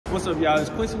What's up, y'all? It's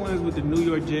Quincy Williams with the New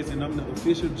York Jets, and I'm the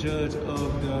official judge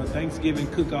of the Thanksgiving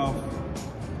cook-off.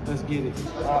 Let's get it.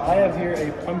 I have here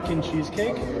a pumpkin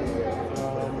cheesecake.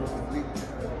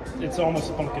 It's almost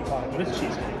a pumpkin pie, but it's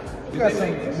cheesecake. We got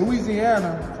some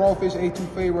Louisiana crawfish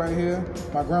etouffee right here.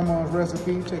 My grandma's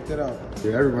recipe. Check that out.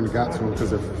 Yeah, everyone got to them because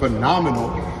they're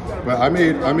phenomenal. But I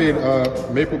made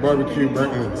maple barbecue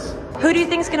burnt ends. Who do you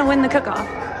think's gonna win the cook-off?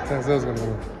 Tanzel's gonna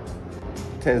win.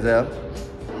 Tanzel.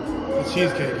 The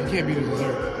cheesecake. You can't beat the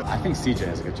dessert. I think CJ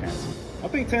has a good chance. I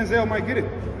think Tanzel might get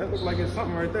it. That looks like it's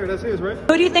something right there. That's his, right?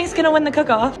 Who do you think's gonna win the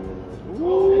cook-off?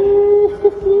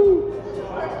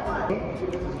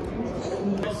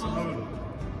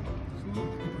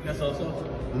 That's also.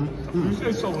 You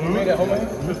say so. You made that whole man?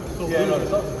 Yeah, no,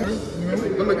 it's up.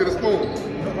 Let me get a spoon.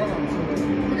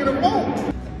 Look at the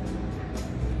spoon.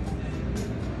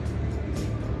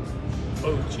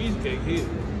 Oh, cheesecake hit.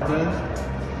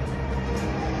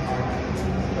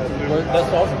 That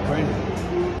sauce is crazy.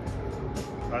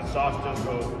 That sauce does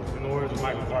go in the words of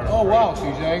Michael Carter. Oh, wow,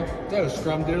 CJ. That was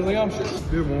scrum diddly-umptious.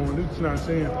 Good one. This is not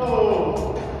saying.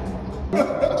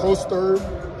 Close third.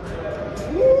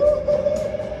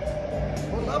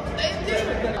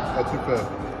 Not too fast.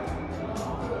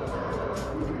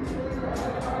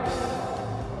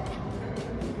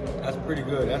 That's pretty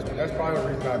good. That's probably the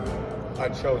reason I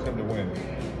chose him to win.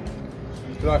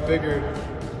 So I figured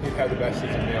he'd have the best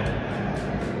season meal.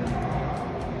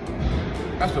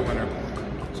 That's the winner.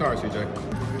 Sorry, CJ.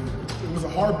 It was a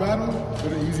hard battle,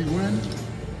 but an easy win.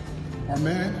 Our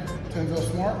man, Tanzel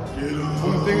Smart. Get up.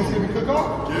 On the Thanksgiving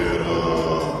cook-off. Get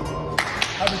up.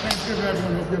 Happy Thanksgiving,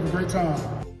 everyone. Hope you have a great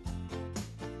time.